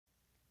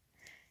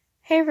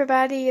Hey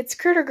everybody, it's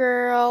Critter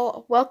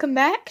Girl. Welcome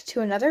back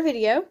to another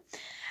video.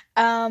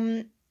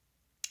 Um,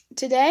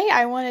 Today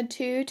I wanted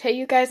to tell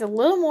you guys a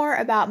little more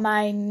about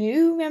my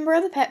new member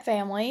of the pet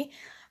family,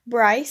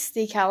 Bryce,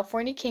 the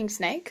California king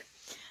snake.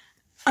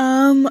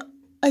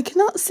 I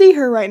cannot see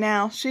her right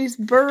now. She's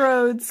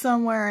burrowed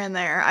somewhere in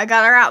there. I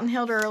got her out and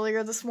held her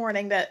earlier this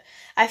morning, but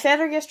I fed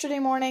her yesterday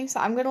morning, so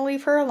I'm going to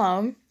leave her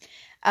alone.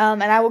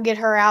 And I will get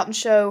her out and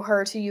show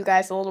her to you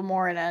guys a little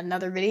more in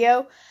another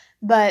video.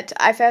 But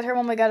I fed her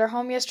when we got her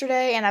home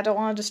yesterday, and I don't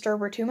want to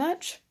disturb her too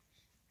much.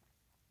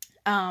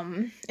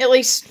 At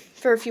least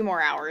for a few more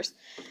hours.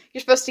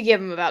 You're supposed to give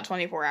them about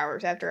 24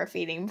 hours after a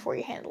feeding before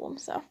you handle them,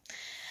 so.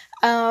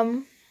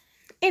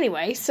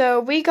 Anyway, so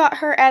we got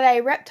her at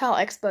a reptile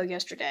expo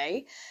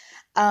yesterday,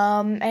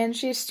 and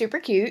she's super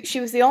cute. She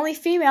was the only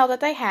female that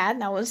they had,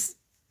 and I was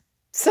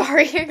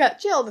sorry, I got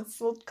chilled. It's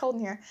a little cold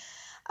in here.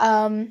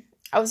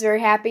 I was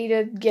very happy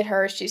to get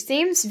her. She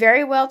seems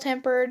very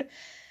well-tempered.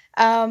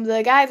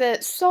 The guy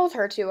that sold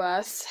her to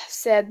us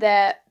said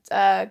that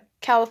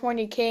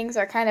California Kings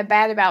are kind of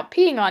bad about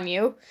peeing on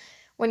you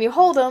when you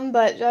hold them,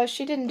 but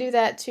she didn't do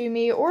that to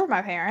me or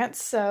my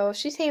parents, so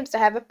she seems to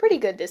have a pretty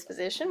good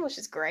disposition, which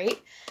is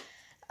great.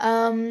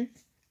 Her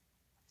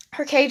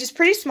cage is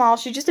pretty small.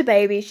 She's just a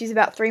baby. She's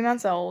about 3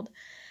 months old,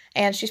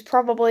 and she's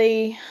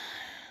probably,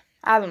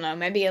 I don't know,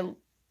 maybe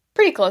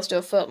pretty close to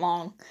a foot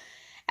long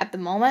at the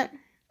moment.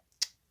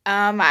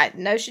 I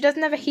know she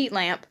doesn't have a heat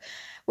lamp.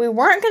 We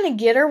weren't going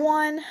to get her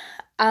one,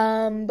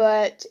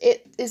 but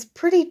it is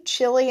pretty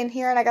chilly in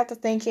here, and I got to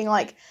thinking,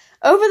 like,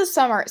 over the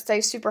summer it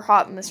stays super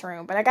hot in this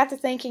room, but I got to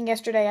thinking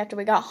yesterday after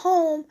we got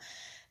home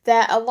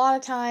that a lot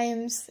of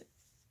times,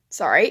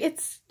 sorry,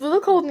 it's a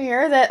little cold in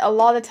here, that a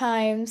lot of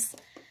times,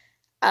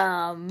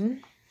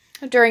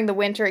 during the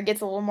winter it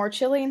gets a little more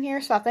chilly in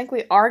here, so I think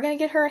we are going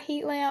to get her a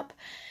heat lamp,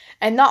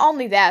 and not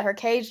only that, her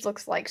cage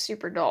looks, like,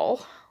 super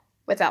dull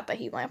without the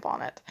heat lamp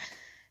on it,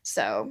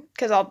 so,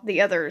 because all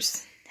the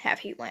others have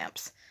heat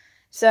lamps.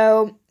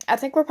 So, I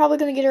think we're probably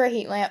going to get her a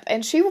heat lamp,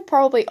 and she will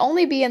probably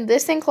only be in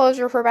this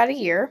enclosure for about a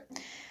year.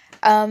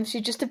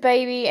 She's just a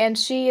baby, and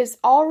she's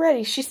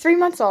 3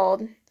 months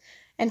old,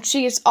 and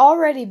she is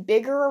already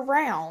bigger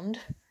around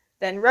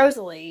than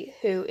Rosalie,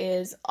 who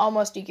is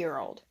almost a year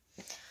old.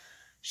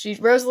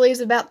 Rosalie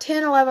is about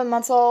 10, 11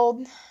 months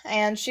old,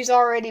 and she's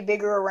already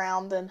bigger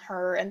around than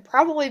her, and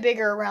probably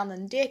bigger around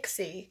than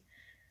Dixie,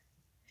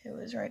 who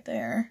is right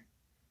there.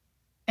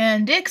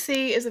 And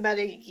Dixie is about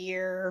a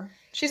year.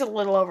 She's a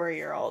little over a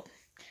year old.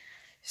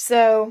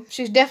 So,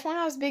 she's definitely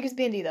not as big as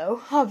Bendy,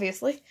 though,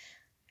 obviously.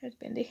 There's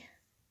Bendy.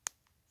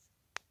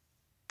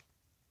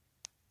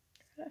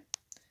 There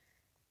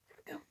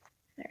we go.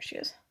 There she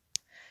is.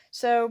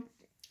 So,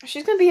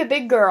 she's going to be a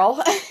big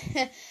girl.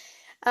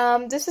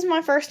 This is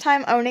my first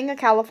time owning a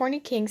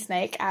California king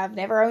snake. I've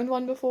never owned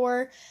one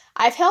before.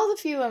 I've held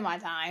a few in my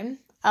time.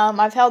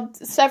 I've held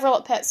several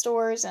at pet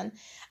stores, and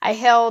I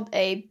held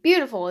a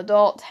beautiful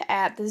adult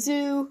at the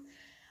zoo,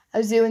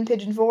 a zoo in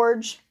Pigeon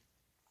Forge.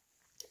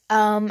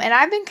 And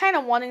I've been kind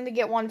of wanting to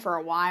get one for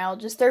a while.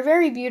 Just, they're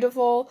very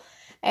beautiful,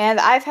 and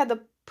I've had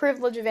the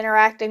privilege of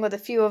interacting with a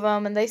few of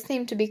them, and they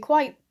seem to be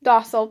quite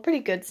docile, pretty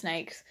good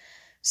snakes.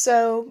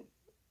 So,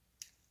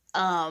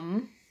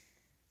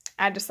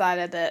 I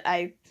decided that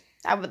I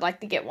would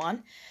like to get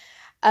one.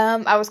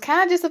 I was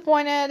kind of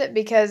disappointed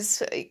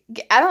because,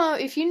 I don't know,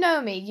 if you know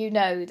me, you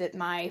know that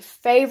my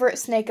favorite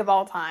snake of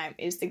all time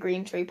is the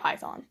green tree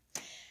python.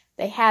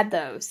 They had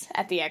those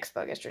at the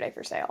expo yesterday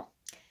for sale.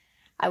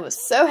 I was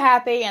so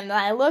happy, and then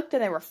I looked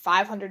and they were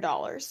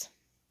 $500,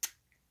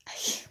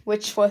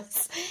 which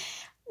was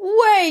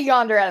way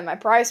yonder out of my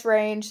price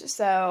range,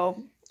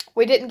 so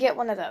we didn't get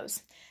one of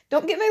those.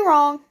 Don't get me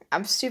wrong,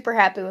 I'm super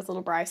happy with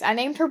little Bryce. I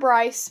named her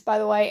Bryce, by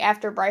the way,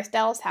 after Bryce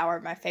Dallas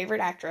Howard, my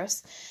favorite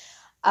actress.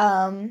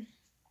 But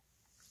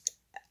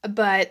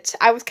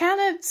I was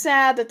kind of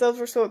sad that those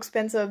were so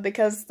expensive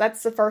because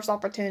that's the first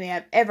opportunity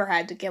I've ever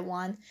had to get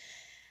one.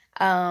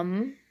 But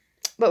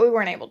we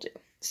weren't able to,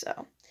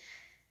 so.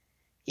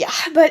 Yeah,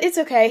 but it's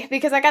okay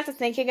because I got to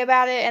thinking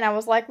about it and I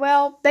was like,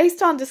 well,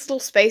 based on this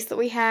little space that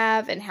we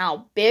have and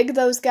how big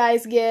those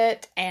guys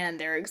get and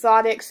they're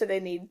exotic, so they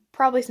need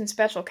probably some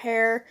special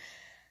care.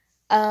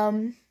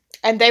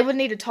 And they would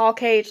need a tall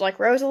cage like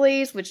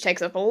Rosalie's, which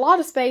takes up a lot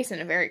of space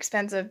and are very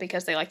expensive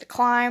because they like to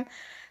climb.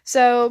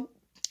 So,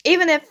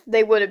 even if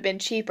they would have been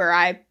cheaper,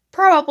 I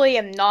probably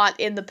am not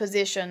in the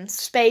position,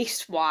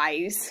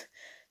 space-wise,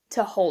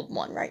 to hold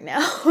one right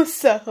now.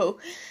 So,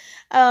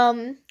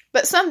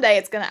 but someday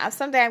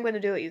I'm gonna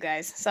do it, you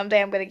guys.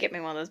 Someday I'm gonna get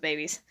me one of those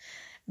babies.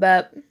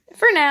 But,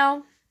 for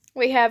now,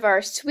 we have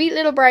our sweet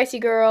little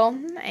Brycey girl,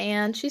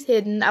 and she's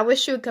hidden. I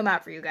wish she would come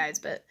out for you guys,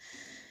 but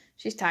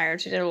she's tired.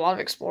 She did a lot of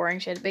exploring.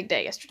 She had a big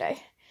day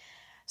yesterday.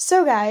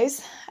 So,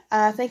 guys,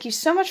 thank you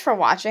so much for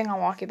watching on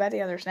Walking by the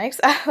Other Snakes.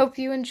 I hope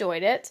you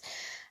enjoyed it.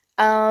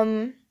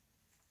 I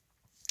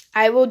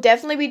will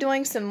definitely be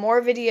doing some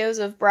more videos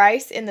of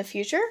Bryce in the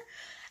future.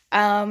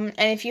 And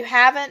if you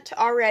haven't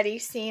already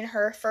seen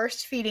her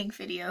first feeding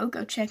video,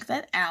 go check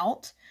that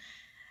out.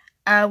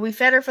 We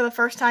fed her for the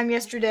first time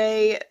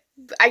yesterday.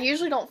 I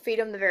usually don't feed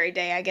them the very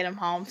day I get them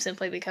home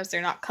simply because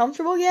they're not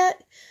comfortable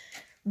yet.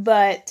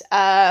 But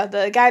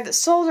the guy that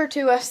sold her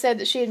to us said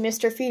that she had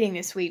missed her feeding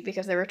this week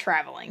because they were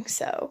traveling.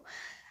 So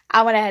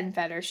I went ahead and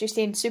fed her. She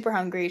seemed super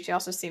hungry. She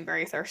also seemed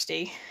very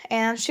thirsty.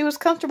 And she was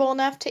comfortable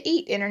enough to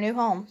eat in her new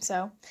home.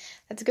 So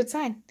that's a good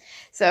sign.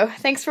 So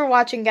thanks for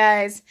watching,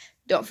 guys.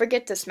 Don't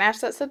forget to smash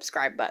that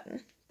subscribe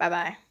button.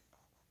 Bye-bye.